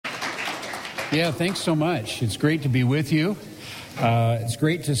Yeah, thanks so much. It's great to be with you. It's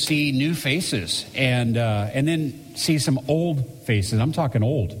great to see new faces and then see some old faces. I'm talking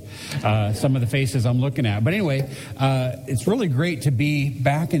old, some of the faces I'm looking at. But anyway, it's really great to be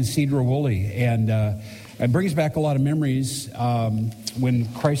back in Sedro-Woolley, and it brings back a lot of memories. When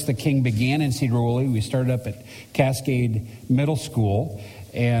Christ the King began in Sedro-Woolley, we started up at Cascade Middle School,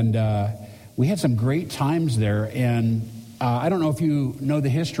 and we had some great times there. And I don't know if you know the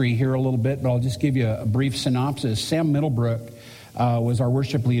history here a little bit, but I'll just give you a brief synopsis. Sam Middlebrook was our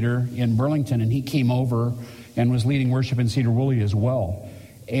worship leader in Burlington, and he came over and was leading worship in Sedro-Woolley as well.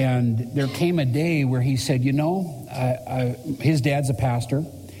 And there came a day where he said, his dad's a pastor.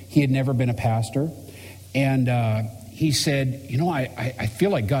 He had never been a pastor. And he said, I feel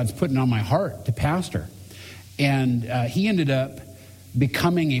like God's putting on my heart to pastor. And he ended up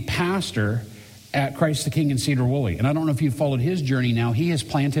becoming a pastor at Christ the King in Sedro-Woolley. And I don't know if you followed his journey now. He has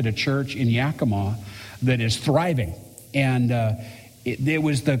planted a church in Yakima that is thriving. And it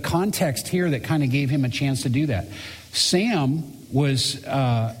was the context here that kind of gave him a chance to do that. Sam was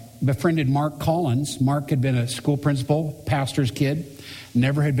befriended Mark Collins. Mark had been a school principal, pastor's kid,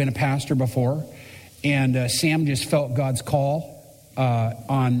 never had been a pastor before. And Sam just felt God's call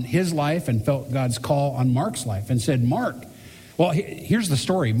on his life and felt God's call on Mark's life and said, Mark, well, here's the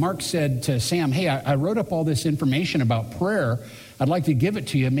story. Mark said to Sam, hey, I wrote up all this information about prayer. I'd like to give it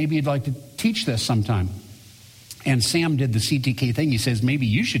to you. Maybe you'd like to teach this sometime. And Sam did the CTK thing. He says, maybe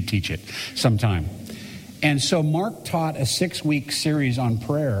you should teach it sometime. And so Mark taught a 6-week series on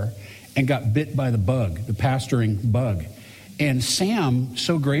prayer and got bit by the bug, the pastoring bug. And Sam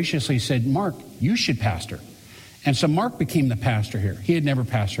so graciously said, Mark, you should pastor. And so Mark became the pastor here. He had never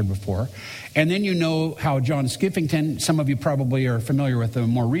pastored before. And then you know how John Skiffington, some of you probably are familiar with the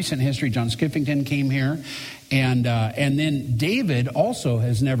more recent history. John Skiffington came here. And then David also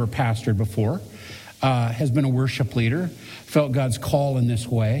has never pastored before, has been a worship leader, felt God's call in this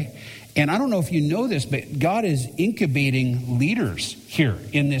way. And I don't know if you know this, but God is incubating leaders here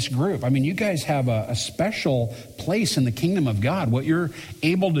in this group. I mean, you guys have a special place in the kingdom of God. What you're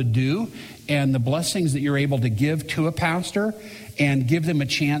able to do and the blessings that you're able to give to a pastor and give them a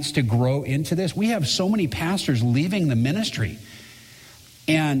chance to grow into this. We have so many pastors leaving the ministry.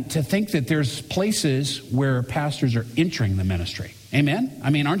 And to think that there's places where pastors are entering the ministry. Amen? I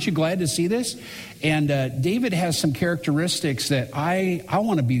mean, aren't you glad to see this? And David has some characteristics that I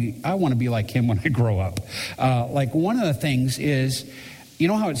want to be like him when I grow up. Like one of the things is, you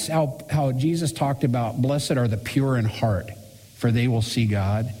know how Jesus talked about, blessed are the pure in heart, for they will see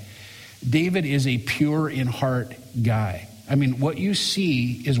God. David is a pure in heart guy. I mean, what you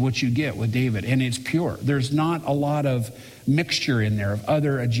see is what you get with David, and it's pure. There's not a lot of mixture in there of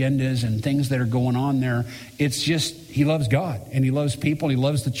other agendas and things that are going on there. It's just, he loves God, and he loves people, he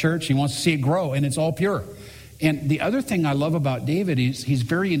loves the church, he wants to see it grow, and it's all pure. And the other thing I love about David is he's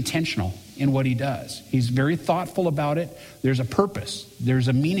very intentional in what he does. He's very thoughtful about it. There's a purpose. There's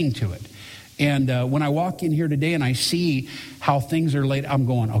a meaning to it. And when I walk in here today and I see how things are laid, I'm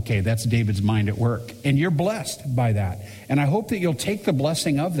going, okay, that's David's mind at work. And you're blessed by that. And I hope that you'll take the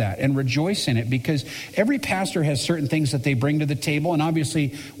blessing of that and rejoice in it, because every pastor has certain things that they bring to the table. And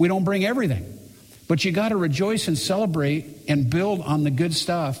obviously, we don't bring everything. But you got to rejoice and celebrate and build on the good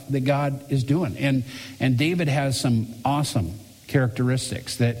stuff that God is doing. And David has some awesome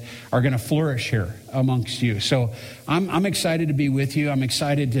characteristics that are going to flourish here amongst you. So I'm excited to be with you. I'm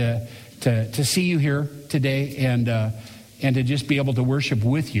excited to see you here today and to just be able to worship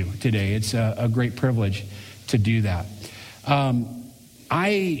with you today. It's a great privilege to do that.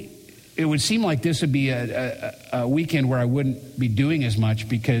 It would seem like this would be a weekend where I wouldn't be doing as much,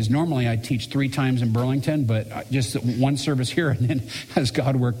 because normally I teach 3 times in Burlington, but just one service here, and then as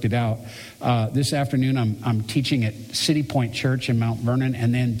God worked it out. This afternoon I'm teaching at City Point Church in Mount Vernon,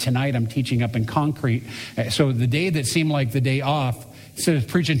 and then tonight I'm teaching up in Concrete. So the day that seemed like the day off, instead of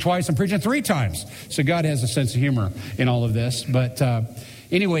preaching twice, I'm preaching 3 times. So God has a sense of humor in all of this. But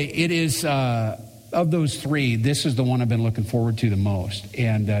anyway, it is, of those 3, this is the one I've been looking forward to the most.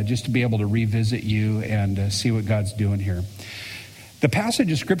 And just to be able to revisit you and see what God's doing here. The passage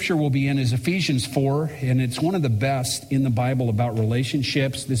of Scripture we'll be in is Ephesians 4, and it's one of the best in the Bible about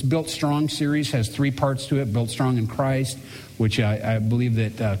relationships. This Built Strong series has 3 parts to it. Built Strong in Christ, which I believe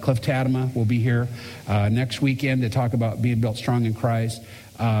that Cliff Tadema will be here next weekend to talk about being built strong in Christ.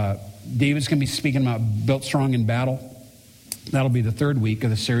 David's going to be speaking about built strong in battle. That'll be the 3rd week of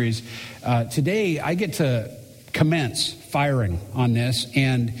the series. Today, I get to commence firing on this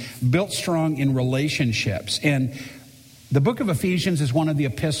and built strong in relationships. And the book of Ephesians is one of the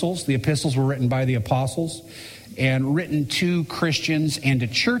epistles. The epistles were written by the apostles. and written to Christians and to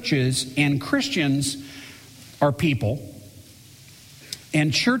churches. And Christians are people,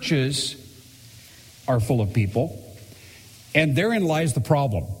 and churches are full of people, and therein lies the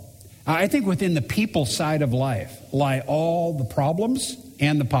problem. I think within the people side of life lie all the problems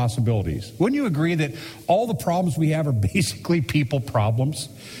and the possibilities. Wouldn't you agree that all the problems we have are basically people problems?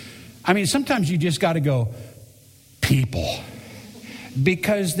 I mean, sometimes you just got to go, people,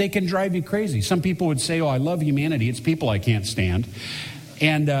 because they can drive you crazy. Some people would say, oh, I love humanity. It's people I can't stand.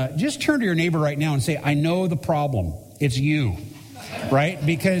 And just turn to your neighbor right now and say, I know the problem. It's you, right?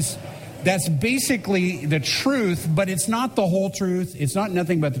 Because that's basically the truth, but it's not the whole truth. It's not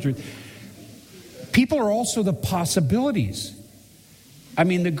nothing but the truth. People are also the possibilities. I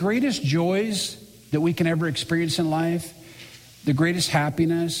mean, the greatest joys that we can ever experience in life, the greatest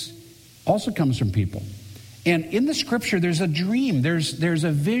happiness, also comes from people. And in the scripture, there's a dream. There's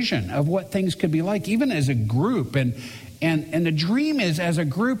a vision of what things could be like, even as a group. And the dream is, as a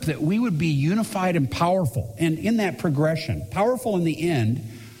group, that we would be unified and powerful. And in that progression, powerful in the end,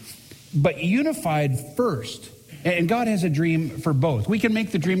 but unified first. And God has a dream for both. We can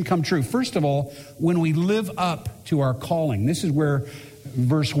make the dream come true. First of all, when we live up to our calling. This is where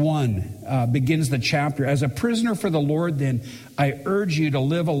verse 1 begins the chapter. As a prisoner for the Lord, then, I urge you to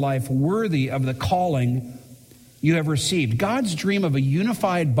live a life worthy of the calling you have received. God's dream of a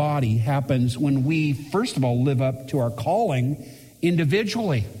unified body happens when we, first of all, live up to our calling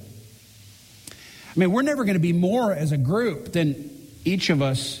individually. I mean, we're never going to be more as a group than each of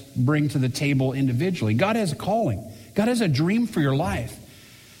us bring to the table individually. God has a calling. God has a dream for your life.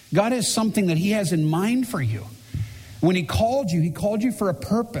 God has something that He has in mind for you. When He called you for a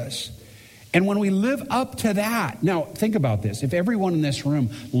purpose. And when we live up to that, now think about this. If everyone in this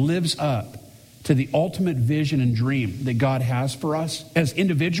room lives up to the ultimate vision and dream that God has for us as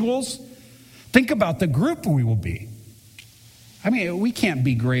individuals, think about the group we will be. I mean, we can't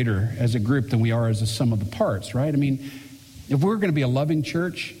be greater as a group than we are as a sum of the parts, right? I mean, if we're going to be a loving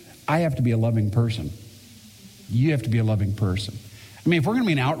church, I have to be a loving person. You have to be a loving person. I mean, if we're going to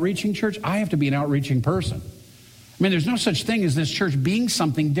be an outreaching church, I have to be an outreaching person. I mean, there's no such thing as this church being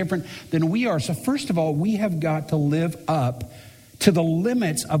something different than we are. So first of all, we have got to live up to the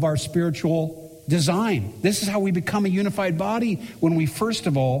limits of our spiritual design. This is how we become a unified body, when we first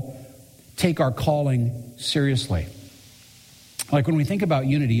of all take our calling seriously. Like when we think about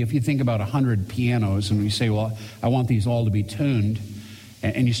unity, if you think about 100 pianos and we say, well, I want these all to be tuned,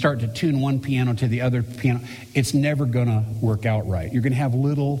 and you start to tune one piano to the other piano, it's never going to work out right. You're going to have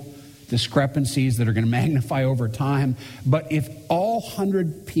little discrepancies that are going to magnify over time. But if all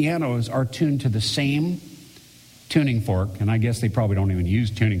 100 pianos are tuned to the same tuning fork, and I guess they probably don't even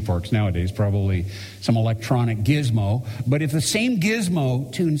use tuning forks nowadays, probably some electronic gizmo, but if the same gizmo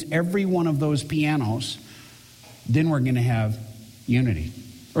tunes every one of those pianos, then we're going to have unity.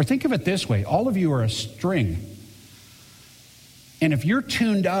 Or think of it this way. All of you are a string. And if you're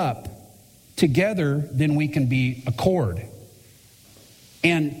tuned up together, then we can be a chord.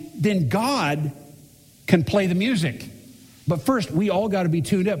 And then God can play the music. But first, we all got to be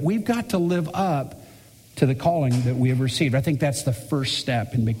tuned up. We've got to live up to the calling that we have received. I think that's the first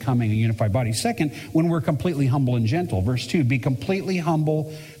step in becoming a unified body. Second, when we're completely humble and gentle. Verse 2, be completely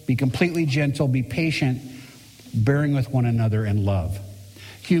humble, be completely gentle, be patient, bearing with one another in love.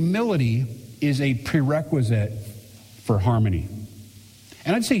 Humility is a prerequisite for harmony.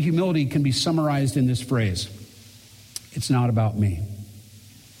 And I'd say humility can be summarized in this phrase: it's not about me.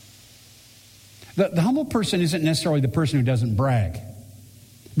 The humble person isn't necessarily the person who doesn't brag,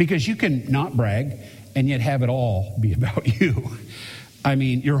 because you can not brag and yet have it all be about you. I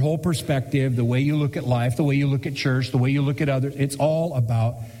mean, your whole perspective, the way you look at life, the way you look at church, the way you look at others, it's all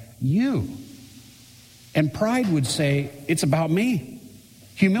about you. And pride would say, it's about me.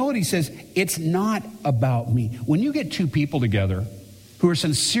 Humility says, it's not about me. When you get two people together who are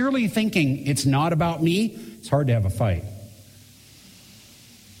sincerely thinking it's not about me, it's hard to have a fight.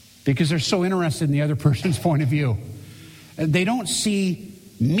 Because they're so interested in the other person's point of view. They don't see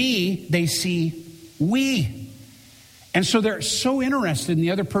me, they see we. And so they're so interested in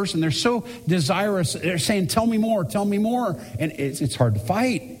the other person. They're so desirous. They're saying, tell me more, tell me more. And it's hard to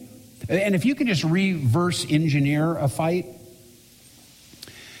fight. And if you can just reverse engineer a fight,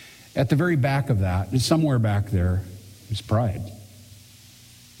 at the very back of that, and somewhere back there, is pride.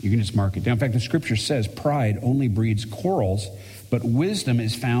 You can just mark it down. In fact, the scripture says pride only breeds quarrels, but wisdom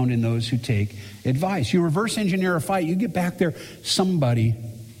is found in those who take advice. You reverse engineer a fight, you get back there, somebody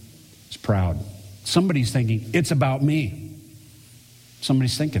is proud. Somebody's thinking, it's about me.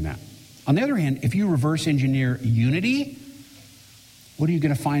 Somebody's thinking that. On the other hand, if you reverse engineer unity, what are you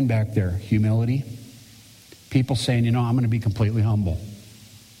going to find back there? Humility, People saying, I'm going to be completely humble.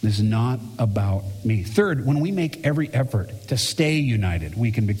 This is not about me. Third, when we make every effort to stay united,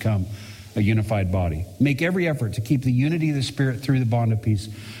 we can become a unified body. Make every effort to keep the unity of the Spirit through the bond of peace.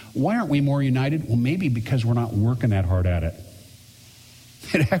 Why aren't we more united? Well, maybe because we're not working that hard at it.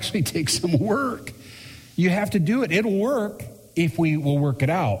 It actually takes some work. You have to do it. It'll work if we will work it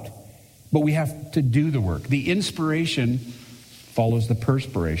out. But we have to do the work. The inspiration follows the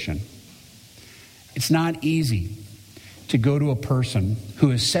perspiration. It's not easy to go to a person who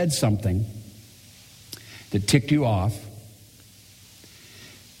has said something that ticked you off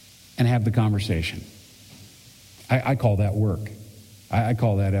and have the conversation. I call that work. I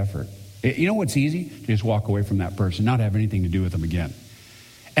call that effort. You know what's easy? To just walk away from that person, not have anything to do with them again.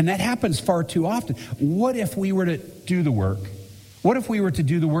 And that happens far too often. What if we were to do the work? What if we were to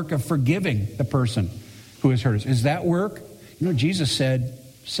do the work of forgiving the person who has hurt us? Is that work? Jesus said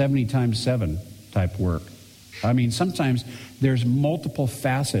 70 times 7 type work. I mean, sometimes there's multiple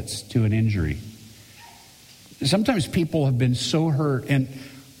facets to an injury. Sometimes people have been so hurt, and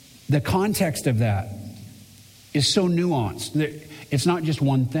the context of that is so nuanced. It's not just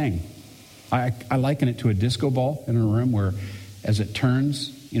one thing. I liken it to a disco ball in a room where as it turns,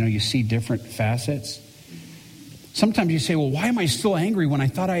 you see different facets. Sometimes you say, well, why am I still angry when I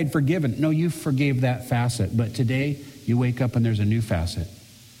thought I had forgiven? No, you forgave that facet. But today you wake up and there's a new facet.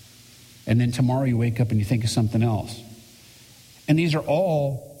 And then tomorrow you wake up and you think of something else. And these are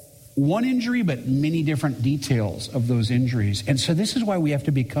all one injury, but many different details of those injuries. And so this is why we have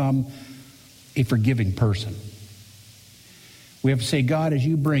to become a forgiving person. We have to say, God, as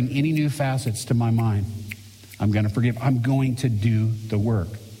you bring any new facets to my mind, I'm going to forgive. I'm going to do the work.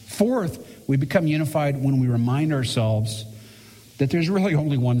 Fourth, we become unified when we remind ourselves that there's really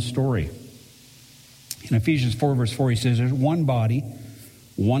only one story. In Ephesians 4, verse 4, he says, there's one body,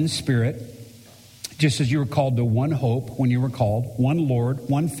 one Spirit, just as you were called to one hope when you were called, one Lord,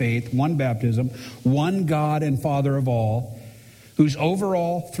 one faith, one baptism, one God and Father of all, who's over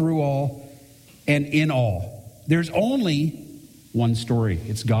all, through all, and in all. There's only one story.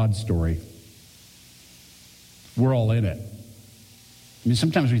 It's God's story. We're all in it. I mean,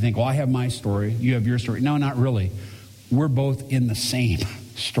 sometimes we think, well, I have my story, you have your story. No, not really. We're both in the same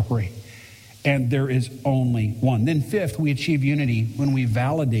story. And there is only one. Then fifth, we achieve unity when we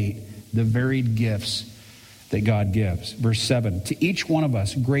validate the varied gifts that God gives. Verse 7, to each one of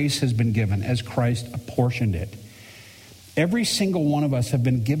us, grace has been given as Christ apportioned it. Every single one of us have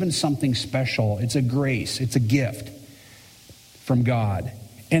been given something special. It's a grace. It's a gift from God.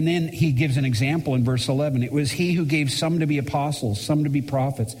 And then he gives an example in verse 11. It was he who gave some to be apostles, some to be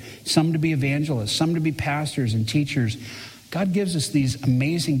prophets, some to be evangelists, some to be pastors and teachers. God gives us these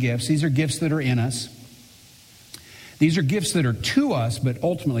amazing gifts. These are gifts that are in us. These are gifts that are to us, but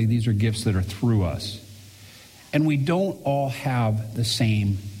ultimately these are gifts that are through us. And we don't all have the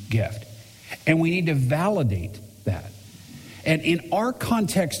same gift. And we need to validate that. And in our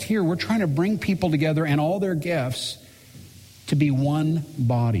context here, we're trying to bring people together and all their gifts to be one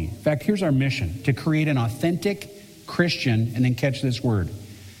body. In fact, here's our mission, to create an authentic Christian, and then catch this word,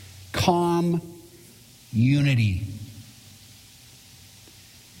 calm unity.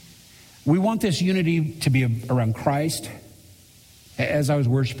 We want this unity to be around Christ. As I was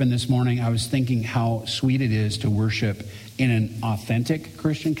worshiping this morning, I was thinking how sweet it is to worship in an authentic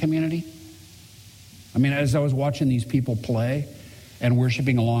Christian community. I mean, as I was watching these people play and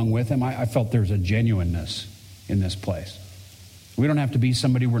worshiping along with them, I felt there's a genuineness in this place. We don't have to be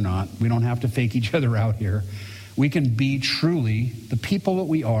somebody we're not. We don't have to fake each other out here. We can be truly the people that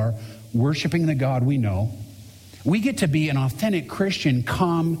we are, worshiping the God we know. We get to be an authentic Christian,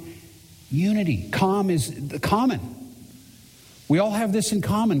 calm unity. Calm is the common. We all have this in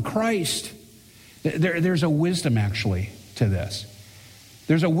common, Christ. There's a wisdom, actually, to this.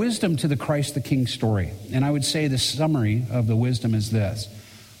 There's a wisdom to the Christ the King story. And I would say the summary of the wisdom is this.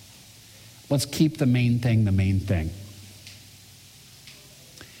 Let's keep the main thing the main thing.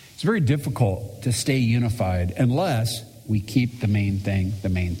 It's very difficult to stay unified unless we keep the main thing the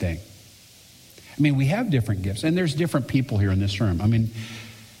main thing. I mean, we have different gifts, and there's different people here in this room. I mean,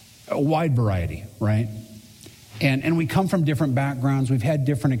 a wide variety, right? And we come from different backgrounds. We've had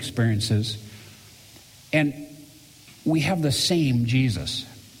different experiences. And we have the same Jesus.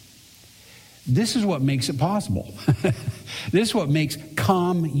 This is what makes it possible. This is what makes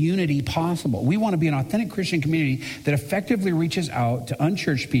calm unity possible. We want to be an authentic Christian community that effectively reaches out to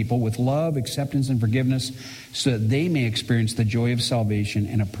unchurched people with love, acceptance, and forgiveness so that they may experience the joy of salvation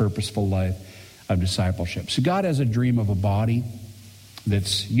and a purposeful life of discipleship. So God has a dream of a body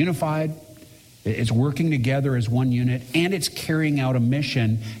that's unified, it's working together as one unit, and it's carrying out a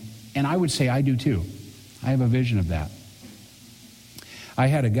mission. And I would say I do too. I have a vision of that. I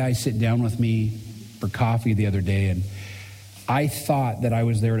had a guy sit down with me for coffee the other day, and I thought that I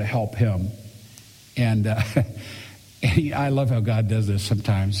was there to help him. And I love how God does this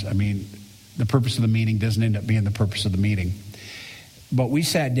sometimes. I mean, the purpose of the meeting doesn't end up being the purpose of the meeting. But we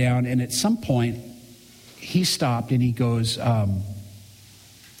sat down, and at some point, he stopped and he goes, hey,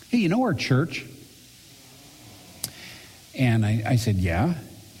 you know our church? And I said, yeah.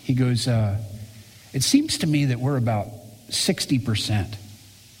 He goes, it seems to me that we're about 60%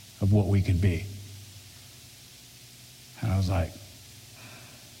 of what we could be. And I was like,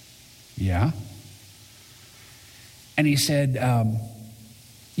 yeah. And he said,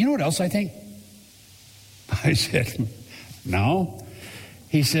 you know what else I think? I said, no.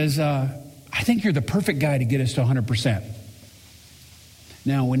 He says, I think you're the perfect guy to get us to 100%.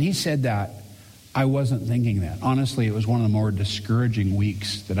 Now, when he said that, I wasn't thinking that. Honestly, it was one of the more discouraging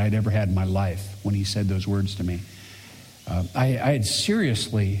weeks that I'd ever had in my life when he said those words to me. I had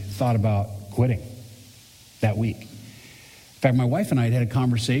seriously thought about quitting that week. In fact, my wife and I had a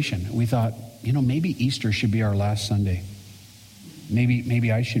conversation. We thought, maybe Easter should be our last Sunday.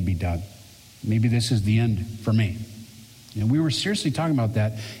 Maybe I should be done. Maybe this is the end for me. And we were seriously talking about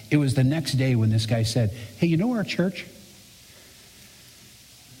that. It was the next day when this guy said, hey, you know our church?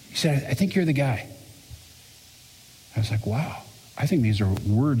 He said, I think you're the guy. I was like, wow, I think these are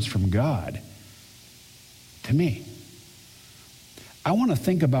words from God to me. I want to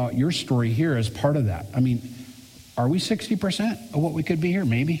think about your story here as part of that. I mean, are we 60% of what we could be here?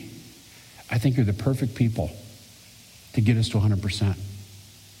 Maybe. I think you're the perfect people to get us to 100%.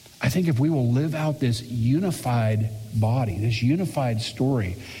 I think if we will live out this unified body, this unified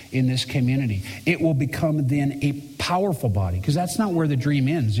story in this community, it will become then a powerful body. Because that's not where the dream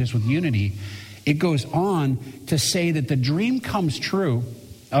ends, just with unity. It goes on to say that the dream comes true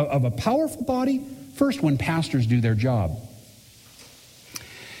of a powerful body, first when pastors do their job.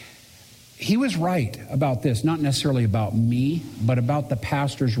 He was right about this, not necessarily about me, but about the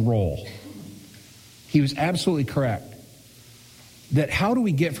pastor's role. He was absolutely correct. That how do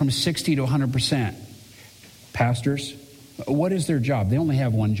we get from 60 to 100%? Pastors, what is their job? They only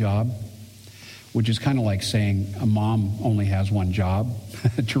have one job, which is kind of like saying a mom only has one job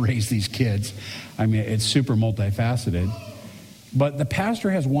to raise these kids. I mean, it's super multifaceted. But the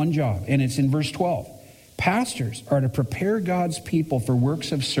pastor has one job, and it's in verse 12. Pastors are to prepare God's people for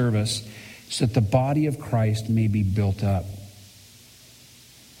works of service so that the body of Christ may be built up.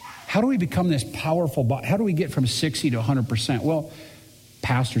 How do we become this powerful body? How do we get from 60 to 100%? Well,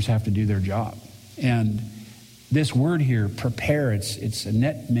 pastors have to do their job. And this word here, prepare, it's a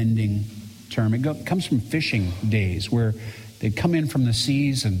net mending term. It comes from fishing days where they'd come in from the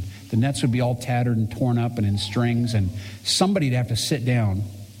seas and the nets would be all tattered and torn up and in strings, and somebody'd have to sit down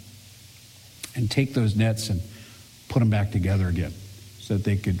and take those nets and put them back together again so that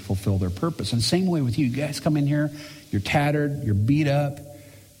they could fulfill their purpose. And same way with you. You guys come in here, you're tattered, you're beat up,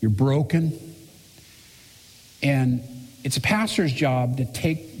 you're broken. And it's a pastor's job to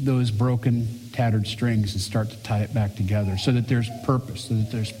take those broken, tattered strings and start to tie it back together so that there's purpose, so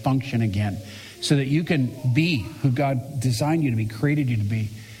that there's function again, so that you can be who God designed you to be, created you to be,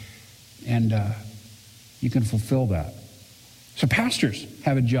 and you can fulfill that. So pastors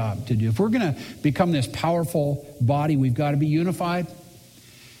have a job to do. If we're going to become this powerful body, we've got to be unified.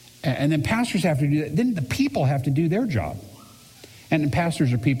 And then pastors have to do that. Then the people have to do their job. And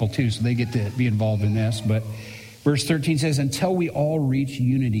pastors are people too, so they get to be involved in this. But verse 13 says, until we all reach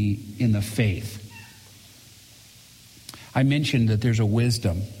unity in the faith. I mentioned that there's a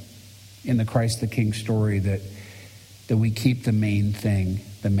wisdom in the Christ the King story that we keep the main thing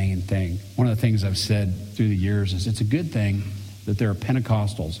the main thing. One of the things I've said through the years is it's a good thing that there are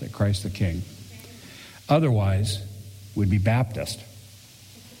Pentecostals at Christ the King. Otherwise, we'd be Baptist.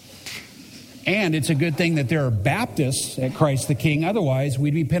 And it's a good thing that there are Baptists at Christ the King. Otherwise,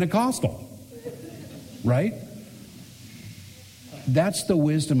 we'd be Pentecostal. Right? That's the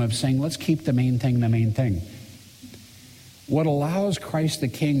wisdom of saying, let's keep the main thing the main thing. What allows Christ the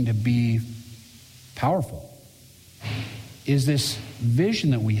King to be powerful is this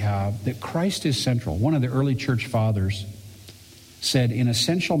vision that we have that Christ is central. One of the early church fathers said, in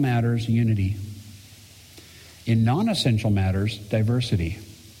essential matters, unity. In non-essential matters, diversity.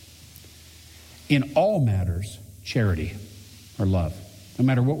 In all matters, charity or love. No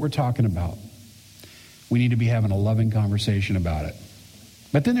matter what we're talking about, we need to be having a loving conversation about it.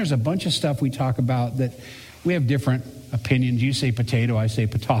 But then there's a bunch of stuff we talk about that we have different opinions. You say potato, I say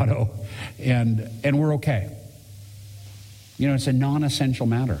potato, and we're okay. You know, it's a non-essential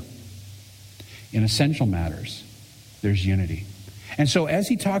matter. In essential matters, there's unity. And so as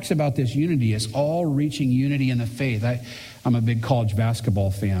he talks about this unity, it's all reaching unity in the faith. I'm a big college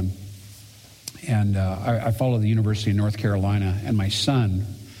basketball fan, and I follow the University of North Carolina, and my son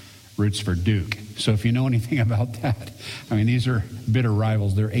roots for Duke. So if you know anything about that, I mean, these are bitter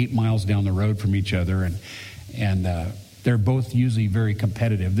rivals. They're 8 miles down the road from each other, and they're both usually very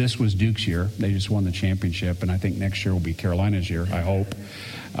competitive. This was Duke's year. They just won the championship, and I think next year will be Carolina's year, I hope.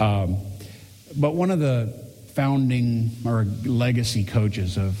 But one of the founding or legacy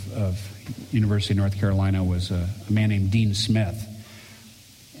coaches of University of North Carolina was a man named Dean Smith.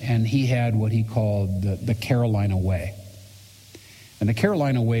 And he had what he called the Carolina Way. And the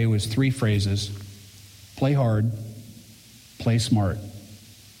Carolina Way was 3 phrases: play hard, play smart,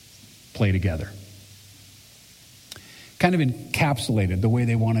 play together. Kind of encapsulated the way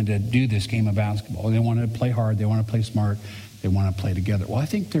they wanted to do this game of basketball. They wanted to play hard, they wanted to play smart, they wanted to play together. Well, I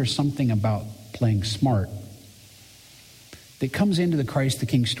think there's something about playing smart that comes into the Christ the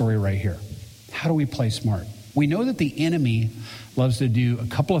King story right here. How do we play smart? We know that the enemy loves to do a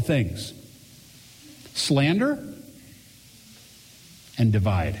couple of things: slander and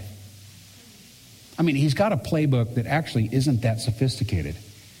divide. I mean, he's got a playbook that actually isn't that sophisticated.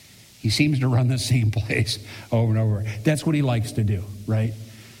 He seems to run the same place over and over. That's what he likes to do, right?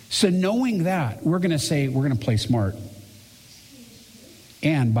 So knowing that, we're going to say we're going to play smart.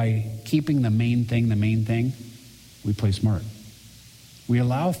 And by keeping the main thing, we play smart. We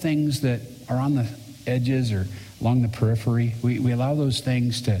allow things that are on the edges or along the periphery. We allow those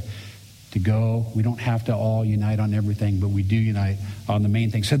things to go. We don't have to all unite on everything, but we do unite on the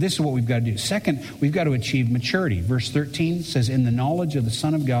main thing. So this is what we've got to do. Second, we've got to achieve maturity. Verse 13 says, in the knowledge of the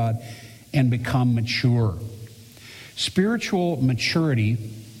Son of God and become mature. Spiritual maturity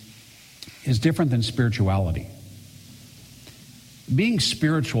is different than spirituality. Being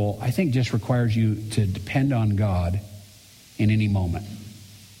spiritual, I think, just requires you to depend on God in any moment.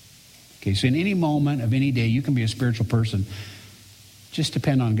 Okay, so in any moment of any day, you can be a spiritual person. Just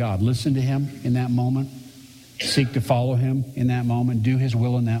depend on God. Listen to him in that moment. Seek to follow him in that moment. Do his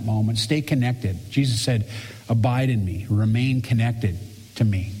will in that moment. Stay connected. Jesus said, abide in me. Remain connected to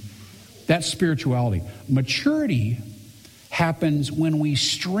me. That's spirituality. Maturity happens when we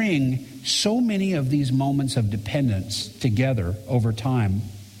string so many of these moments of dependence together over time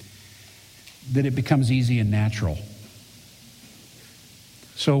that it becomes easy and natural.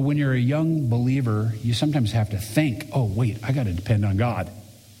 So when you're a young believer, you sometimes have to think, oh, wait, I got to depend on God.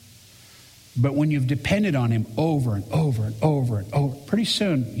 But when you've depended on him over and over and over and over, pretty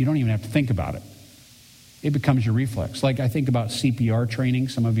soon you don't even have to think about it. It becomes your reflex. Like I think about CPR training.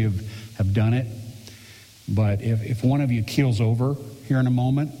 Some of you have done it. But if one of you keels over here in a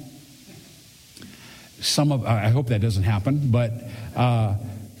moment, I hope that doesn't happen, but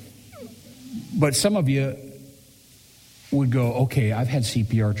some of you would go, okay, I've had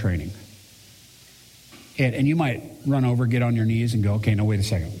CPR training. And you might run over, get on your knees and go, okay, no, wait a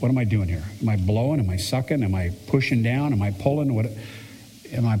second. What am I doing here? Am I blowing? Am I sucking? Am I pushing down? Am I pulling?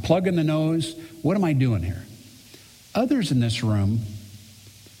 Am I plugging the nose? What am I doing here? Others in this room,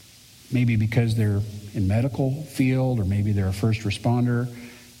 maybe because they're in medical field or maybe they're a first responder,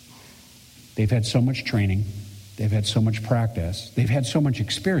 they've had so much training, they've had so much practice, they've had so much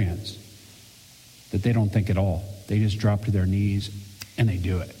experience that they don't think at all. They just drop to their knees and they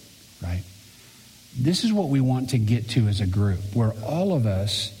do it, right? This is what we want to get to as a group, where all of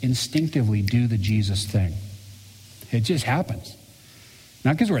us instinctively do the Jesus thing. It just happens.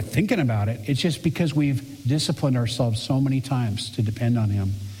 Not because we're thinking about it, it's just because we've disciplined ourselves so many times to depend on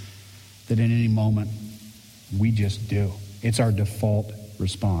him that in any moment we just do. It's our default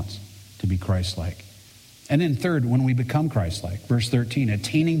response to be Christ-like. And then third, when we become Christ-like, verse 13,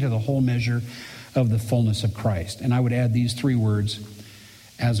 attaining to the whole measure of the fullness of Christ. And I would add these 3 words: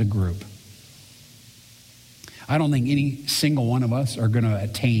 as a group. I don't think any single one of us are going to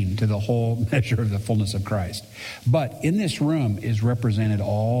attain to the whole measure of the fullness of Christ. But in this room is represented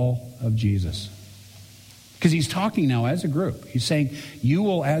all of Jesus. Because he's talking now as a group. He's saying, you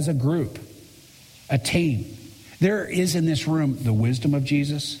will as a group attain. There is in this room the wisdom of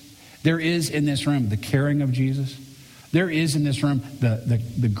Jesus. There is in this room the caring of Jesus. There is in this room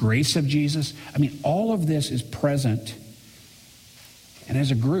the grace of Jesus. I mean, all of this is present. And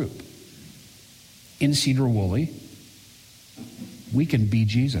as a group, in Cedar Woolley, we can be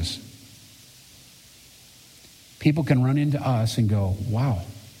Jesus. People can run into us and go, wow,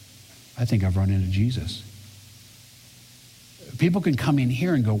 I think I've run into Jesus. People can come in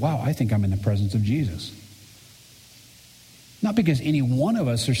here and go, wow, I think I'm in the presence of Jesus. Not because any one of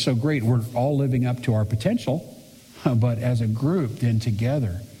us are so great, we're all living up to our potential, but as a group, then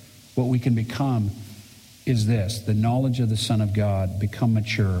together, what we can become is this: the knowledge of the Son of God, become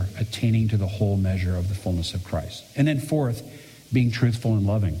mature, attaining to the whole measure of the fullness of Christ. And then fourth, being truthful and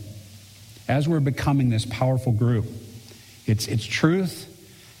loving. As we're becoming this powerful group, it's truth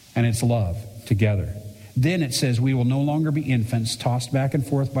and it's love together. Then it says, we will no longer be infants, tossed back and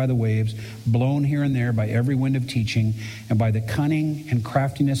forth by the waves, blown here and there by every wind of teaching, and by the cunning and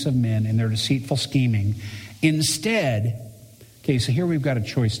craftiness of men in their deceitful scheming. Instead, okay, so here we've got a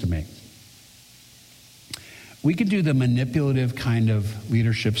choice to make. We can do the manipulative kind of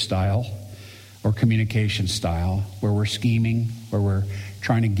leadership style or communication style where we're scheming, where we're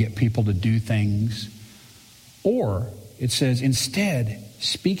trying to get people to do things. Or it says, instead,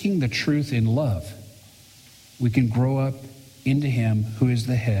 speaking the truth in love, we can grow up into him who is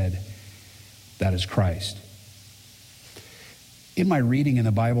the head, that is Christ. In my reading in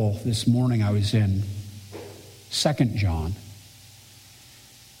the Bible this morning, I was in 2 John.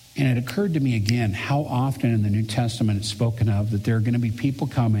 And it occurred to me again how often in the New Testament it's spoken of that there are going to be people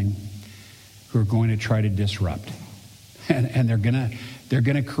coming who are going to try to disrupt. And they're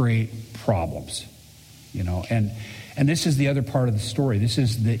going to create problems, you know. And this is the other part of the story. This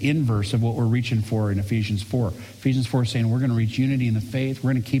is the inverse of what we're reaching for in Ephesians 4. Ephesians 4 is saying we're going to reach unity in the faith.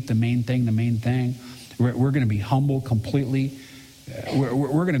 We're going to keep the main thing the main thing. We're going to be humble completely.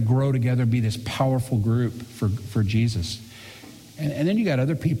 We're going to grow together, be this powerful group for Jesus. And then you got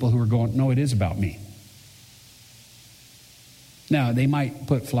other people who are going, no, it is about me. Now, they might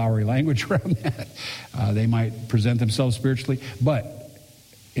put flowery language around that. They might present themselves spiritually, but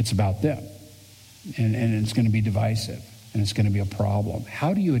it's about them. And it's going to be divisive, and it's going to be a problem.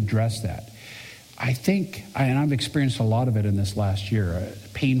 How do you address that? I think, and I've experienced a lot of it in this last year,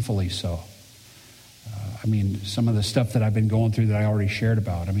 painfully so. I mean, some of the stuff that I've been going through that I already shared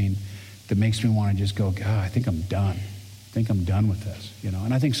about, I mean, that makes me want to just go, God, I think I'm done. I think I'm done with this, you know.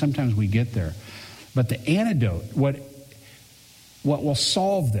 And I think sometimes we get there. But the antidote, what will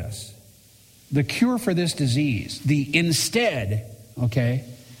solve this, the cure for this disease, the instead, okay,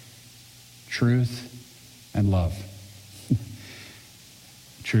 truth and love.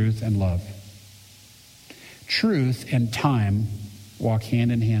 Truth and love. Truth and time walk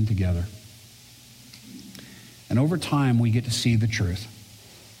hand in hand together. And over time, we get to see the truth.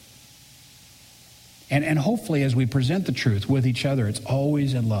 And hopefully, as we present the truth with each other, it's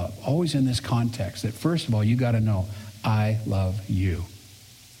always in love, always in this context that, first of all, you got to know, I love you.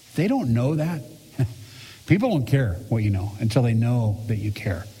 If they don't know that, people don't care what you know until they know that you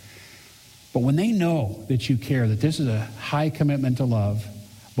care. But when they know that you care, that this is a high commitment to love,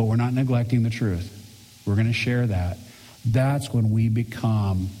 but we're not neglecting the truth, we're going to share that, that's when we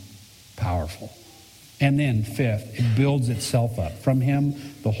become powerful. And then fifth, it builds itself up. From him,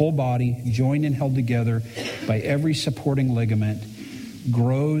 the whole body, joined and held together by every supporting ligament,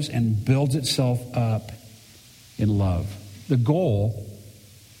 grows and builds itself up in love. The goal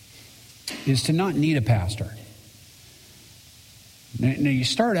is to not need a pastor. Now you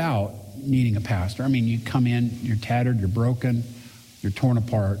start out needing a pastor. I mean, you come in, you're tattered, you're broken, you're torn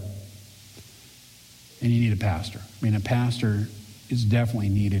apart, and you need a pastor. I mean, a pastor is definitely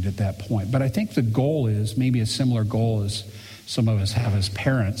needed at that point. But I think the goal is maybe a similar goal as some of us have as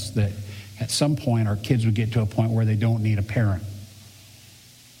parents, that at some point our kids would get to a point where they don't need a parent.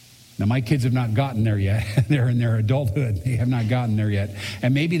 Now, my kids have not gotten there yet. They're in their adulthood. They have not gotten there yet.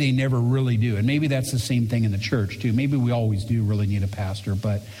 And maybe they never really do. And maybe that's the same thing in the church, too. Maybe we always do really need a pastor.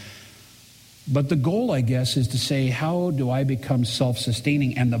 But the goal, I guess, is to say, how do I become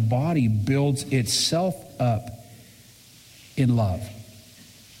self-sustaining? And the body builds itself up in love.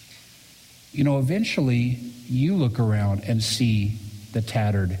 You know, eventually you look around and see the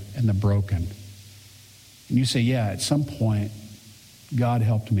tattered and the broken. And you say, yeah, at some point, God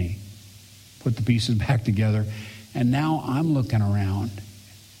helped me put the pieces back together. And now I'm looking around.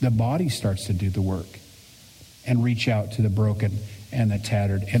 The body starts to do the work and reach out to the broken and the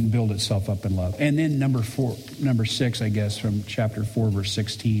tattered and build itself up in love. And then number 6, I guess, from chapter 4, verse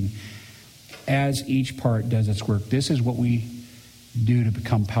 16, as each part does its work. This is what we do to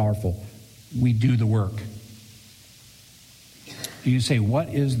become powerful. We do the work. You say, what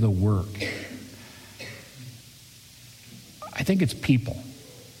is the work? I think it's people.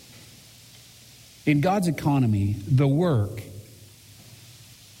 In God's economy, the work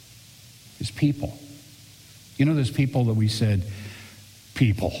is people. You know those people that we said,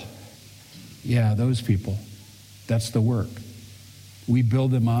 people. Yeah, those people. That's the work. We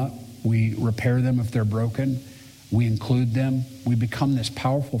build them up. We repair them if they're broken. We include them. We become this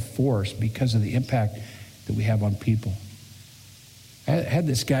powerful force because of the impact that we have on people. I had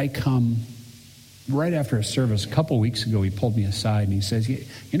this guy come right after a service a couple weeks ago. He pulled me aside and he says, you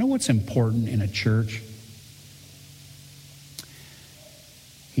know what's important in a church?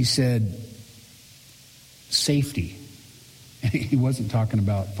 He said, safety. He wasn't talking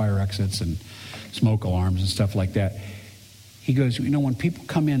about fire exits and smoke alarms and stuff like that. He goes, when people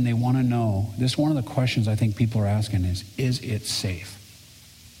come in, they want to know, this is one of the questions I think people are asking is it safe?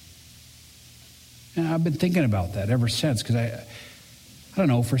 And I've been thinking about that ever since, because I don't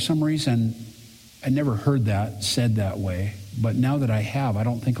know, for some reason, I never heard that said that way. But now that I have, I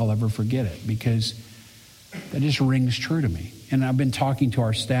don't think I'll ever forget it, because that just rings true to me. And I've been talking to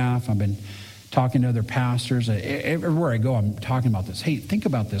our staff. I've been talking to other pastors. Everywhere I go, I'm talking about this. Hey, think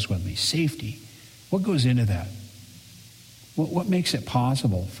about this with me. Safety. What goes into that? What makes it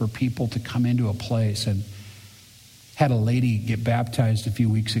possible for people to come into a place? And had a lady get baptized a few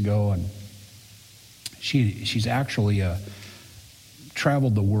weeks ago, and she's actually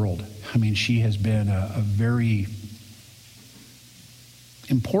traveled the world. I mean, she has been a very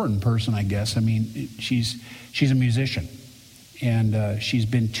important person, I guess. I mean, she's a musician, and she's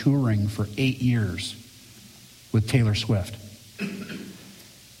been touring for 8 years with Taylor Swift.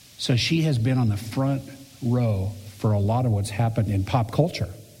 So she has been on the front row for a lot of what's happened in pop culture.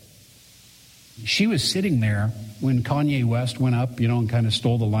 She was sitting there when Kanye West went up, and kind of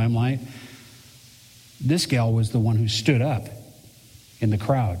stole the limelight. This gal was the one who stood up in the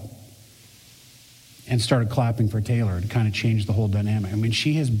crowd and started clapping for Taylor and kind of changed the whole dynamic. I mean,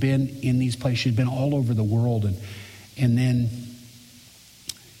 she has been in these places. She's been all over the world. And then,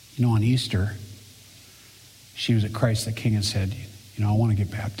 on Easter, she was at Christ the King and said, I want to get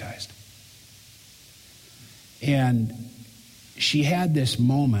baptized. And she had this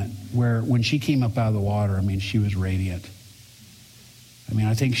moment where when she came up out of the water, I mean, she was radiant. I mean,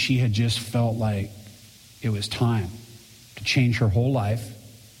 I think she had just felt like it was time to change her whole life,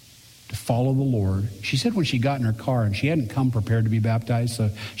 to follow the Lord. She said when she got in her car, and she hadn't come prepared to be baptized, so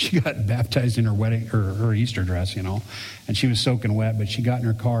she got baptized in her wedding, her Easter dress, and she was soaking wet, but she got in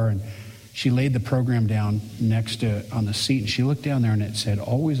her car and she laid the program down next to on the seat, and she looked down there and it said,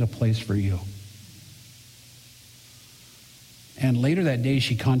 "Always a place for you." And later that day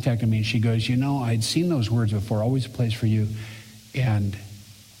she contacted me and she goes, I'd seen those words before, "Always a place for you." And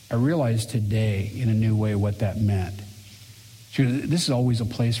I realized today in a new way what that meant. This is always a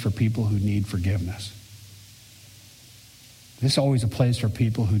place for people who need forgiveness. This is always a place for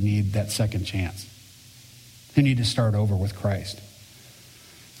people who need that second chance, who need to start over with Christ.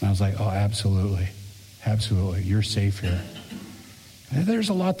 And I was like, oh, absolutely. Absolutely. You're safe here. And there's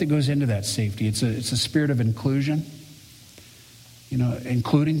a lot that goes into that safety. It's a spirit of inclusion,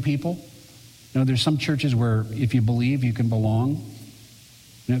 including people. There's some churches where if you believe, you can belong.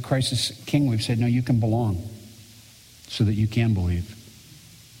 Christ is King, we've said, no, you can belong so that you can believe.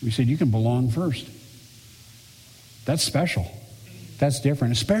 We said you can belong first. That's special. That's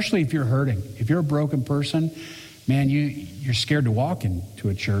different, especially if you're hurting. If you're a broken person, man, you're scared to walk into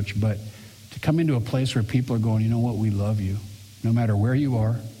a church, but to come into a place where people are going, we love you. No matter where you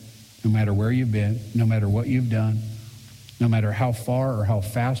are, no matter where you've been, no matter what you've done, no matter how far or how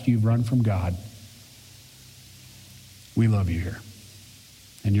fast you've run from God, we love you here.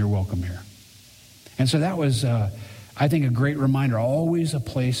 And you're welcome here. And so that was, I think, a great reminder, always a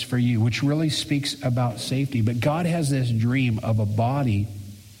place for you, which really speaks about safety. But God has this dream of a body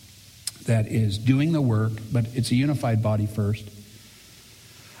that is doing the work, but it's a unified body first.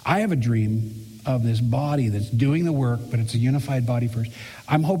 I have a dream of this body that's doing the work, but it's a unified body first.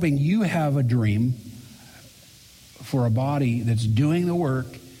 I'm hoping you have a dream for a body that's doing the work.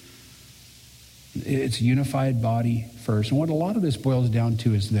 It's a unified body first. And what a lot of this boils down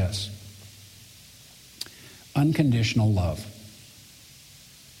to is this: unconditional love.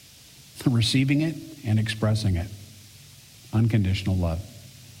 Receiving it and expressing it. Unconditional love.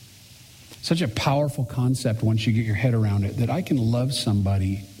 Such a powerful concept once you get your head around it, that I can love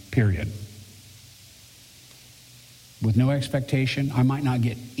somebody, period. With no expectation. I might not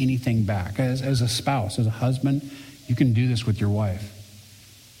get anything back. As a spouse, as a husband, you can do this with your wife.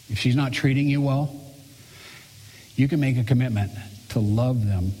 If she's not treating you well, you can make a commitment to love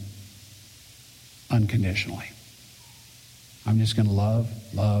them unconditionally. I'm just going to love,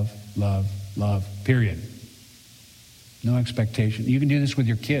 period. No expectation. You can do this with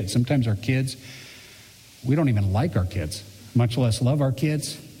your kids. Sometimes our kids, we don't even like our kids, much less love our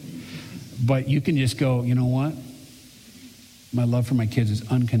kids. But you can just go, you know what? My love for my kids is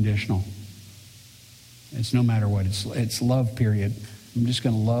unconditional. It's no matter what. It's love, period. I'm just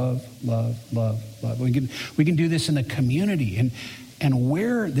going to love. We can do this in the community. And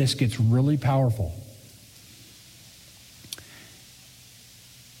where this gets really powerful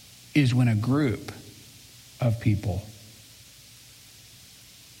is when a group of people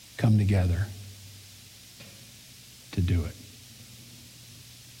come together to do it.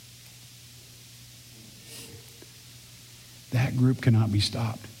 group cannot be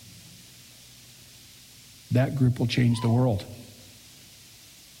stopped. That group will change the world.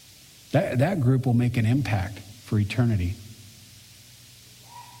 That group will make an impact for eternity.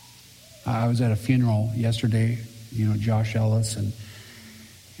 I was at a funeral yesterday, Josh Ellis,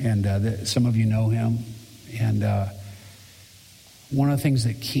 and some of you know him. And one of the things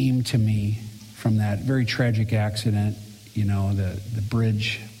that came to me from that very tragic accident, the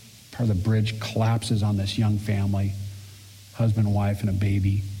bridge, part of the bridge collapses on this young family, husband, wife, and a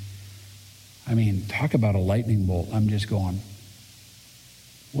baby. I mean, talk about a lightning bolt. I'm just going,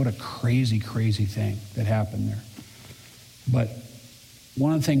 what a crazy, crazy thing that happened there. But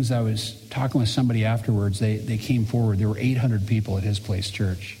one of the things, I was talking with somebody afterwards, they came forward. There were 800 people at His Place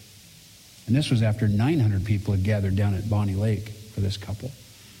Church. And this was after 900 people had gathered down at Bonnie Lake for this couple.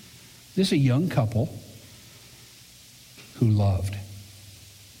 This is a young couple who loved.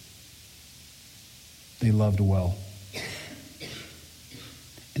 They loved well.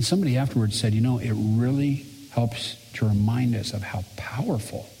 And somebody afterwards said, it really helps to remind us of how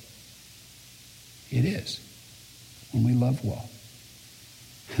powerful it is when we love well.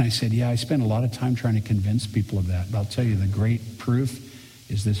 And I said, I spent a lot of time trying to convince people of that. But I'll tell you, the great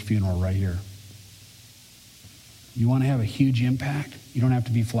proof is this funeral right here. You want to have a huge impact? You don't have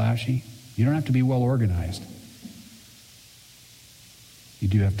to be flashy. You don't have to be well organized. You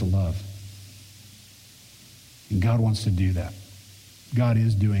do have to love. And God wants to do that. God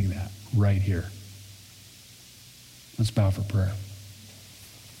is doing that right here. Let's bow for prayer.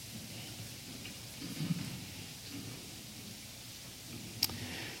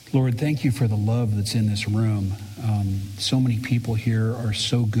 Lord, thank you for the love that's in this room. So many people here are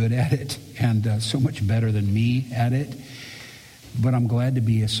so good at it and so much better than me at it. But I'm glad to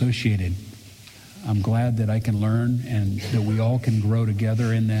be associated. I'm glad that I can learn and that we all can grow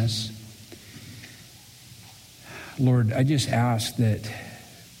together in this. Lord, I just ask that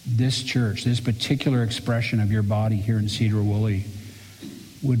this church, this particular expression of your body here in Cedar Woolley,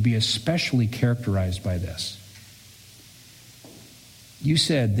 would be especially characterized by this. You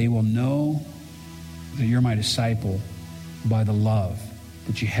said they will know that you're my disciple by the love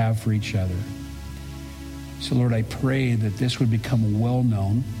that you have for each other. So, Lord, I pray that this would become well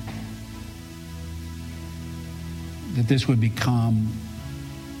known, that this would become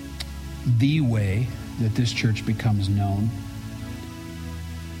the way that this church becomes known,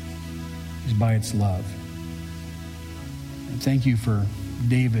 is by its love. And thank you for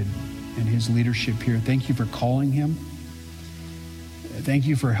David and his leadership here. Thank you for calling him. Thank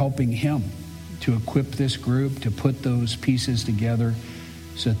you for helping him to equip this group, to put those pieces together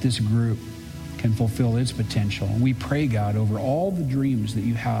so that this group can fulfill its potential. And we pray, God, over all the dreams that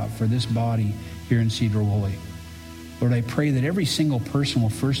you have for this body here in Cedar Woolley. Lord, I pray that every single person will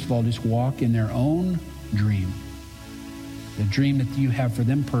first of all just walk in their own dream, the dream that you have for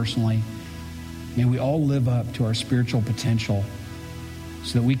them personally. May we all live up to our spiritual potential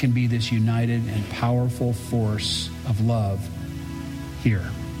so that we can be this united and powerful force of love here.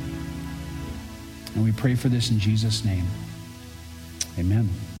 And we pray for this in Jesus' name. Amen.